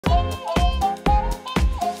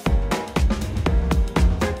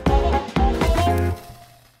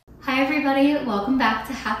everybody, welcome back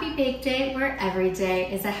to Happy Bake Day, where every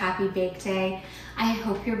day is a happy bake day. I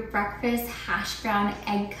hope your breakfast hash brown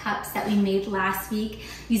egg cups that we made last week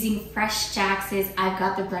using FreshJax's I've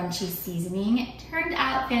Got the Brunchy seasoning turned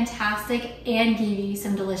out fantastic and gave you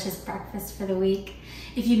some delicious breakfast for the week.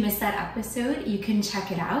 If you missed that episode, you can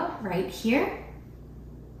check it out right here.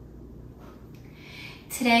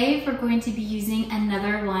 Today, we're going to be using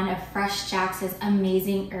another one of FreshJax's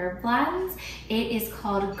amazing herb blends. It is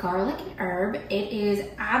called Garlic and Herb. It is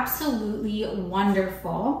absolutely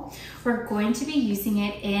wonderful. We're going to be using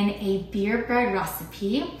it in a beer bread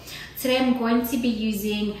recipe. Today, I'm going to be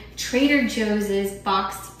using Trader Joe's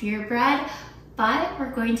boxed beer bread, but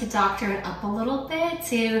we're going to doctor it up a little bit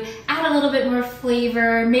to add a little bit more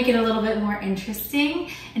flavor, make it a little bit more interesting,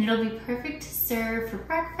 and it'll be perfect to serve for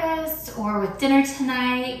breakfast or with dinner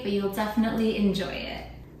tonight, but you'll definitely enjoy it.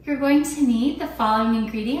 You're going to need the following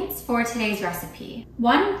ingredients for today's recipe.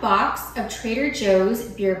 1 box of Trader Joe's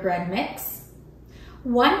beer bread mix,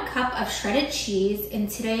 1 cup of shredded cheese, and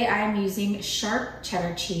today I'm using sharp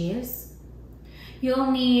cheddar cheese.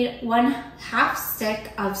 You'll need 1/2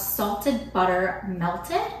 stick of salted butter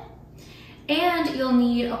melted, and you'll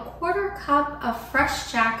need 1/4 cup of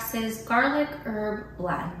FreshJax's garlic herb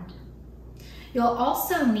blend. You'll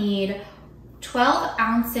also need 12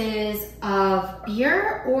 ounces of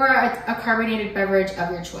beer or a carbonated beverage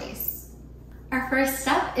of your choice. Our first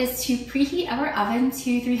step is to preheat our oven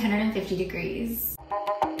to 350 degrees.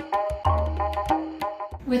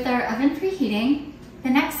 With our oven preheating, the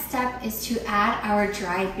next step is to add our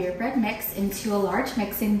dry beer bread mix into a large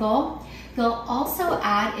mixing bowl. You'll also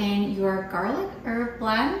add in your garlic herb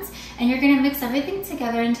blend, and you're gonna mix everything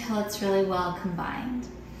together until it's really well combined.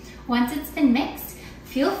 Once it's been mixed,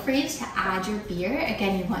 feel free to add your beer.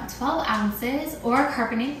 Again, you want 12 ounces or a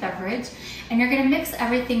carbonated beverage, and you're gonna mix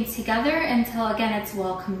everything together until, again, it's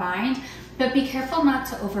well combined, but be careful not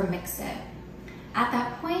to overmix it. At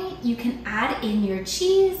that point, you can add in your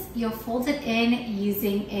cheese. You'll fold it in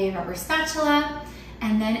using a rubber spatula,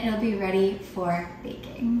 and then it'll be ready for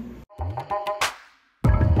baking.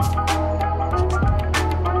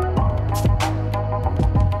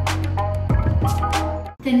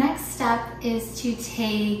 The next step is to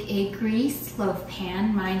take a greased loaf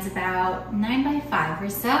pan, mine's about 9 by 5 or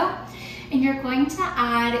so, and you're going to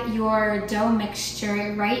add your dough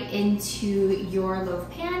mixture right into your loaf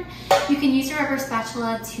pan. You can use your rubber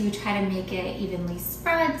spatula to try to make it evenly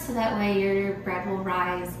spread so that way your bread will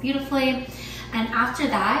rise beautifully. And after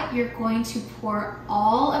that, you're going to pour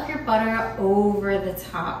all of your butter over the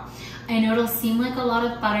top. I know it'll seem like a lot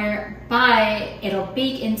of butter, but it'll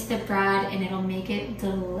bake into the bread and it'll make it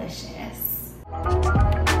delicious.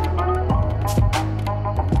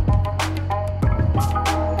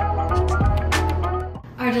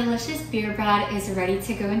 Our delicious beer bread is ready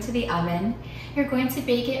to go into the oven. You're going to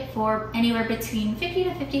bake it for anywhere between 50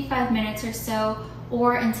 to 55 minutes or so,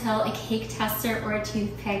 or until a cake tester or a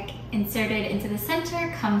toothpick inserted into the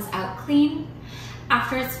center comes out clean.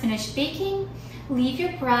 After it's finished baking, leave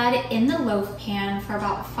your bread in the loaf pan for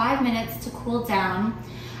about 5 minutes to cool down.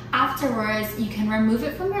 Afterwards, you can remove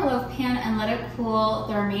it from your loaf pan and let it cool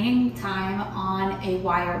the remaining time on a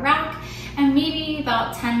wire rack, and maybe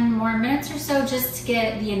about 10 more minutes or so just to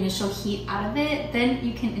get the initial heat out of it. Then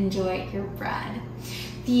you can enjoy your bread.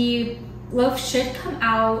 The loaf should come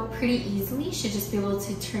out pretty easily. You should just be able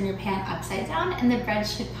to turn your pan upside down and the bread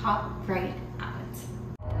should pop right out.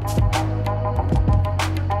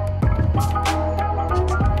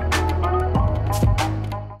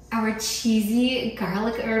 Our cheesy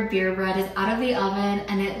garlic herb beer bread is out of the oven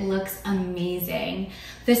and it looks amazing.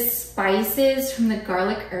 The spices from the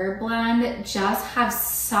garlic herb blend just have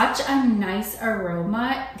such a nice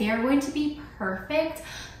aroma. They are going to be perfect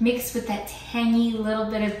mixed with that tangy little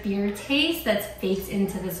bit of beer taste that's baked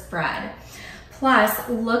into this bread. Plus,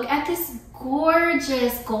 look at this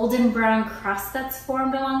gorgeous golden brown crust that's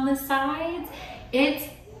formed along the sides. It's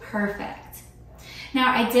perfect.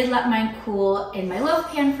 Now, I did let mine cool in my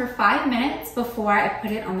loaf pan for 5 minutes before I put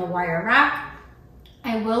it on the wire rack.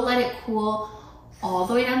 I will let it cool all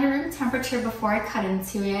the way down to room temperature before I cut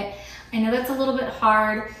into it. I know that's a little bit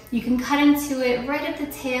hard. You can cut into it right at the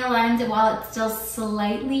tail end while it's still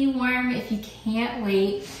slightly warm if you can't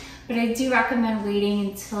wait. But I do recommend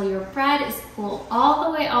waiting until your bread is cool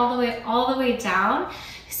all the way down,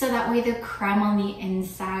 so that way the creme on the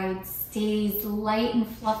inside stays light and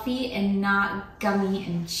fluffy and not gummy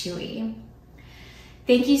and chewy.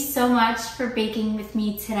 Thank you so much for baking with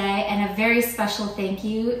me today, and a very special thank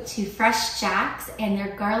you to FreshJax and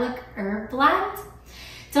their garlic herb blend.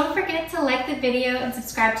 Don't forget to like the video and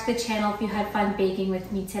subscribe to the channel if you had fun baking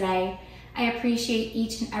with me today. I appreciate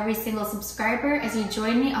each and every single subscriber as you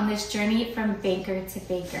join me on this journey from baker to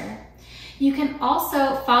baker. You can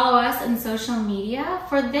also follow us on social media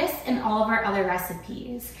for this and all of our other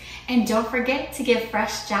recipes. And don't forget to give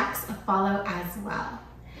FreshJax a follow as well.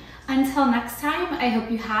 Until next time, I hope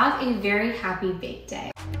you have a very happy bake day.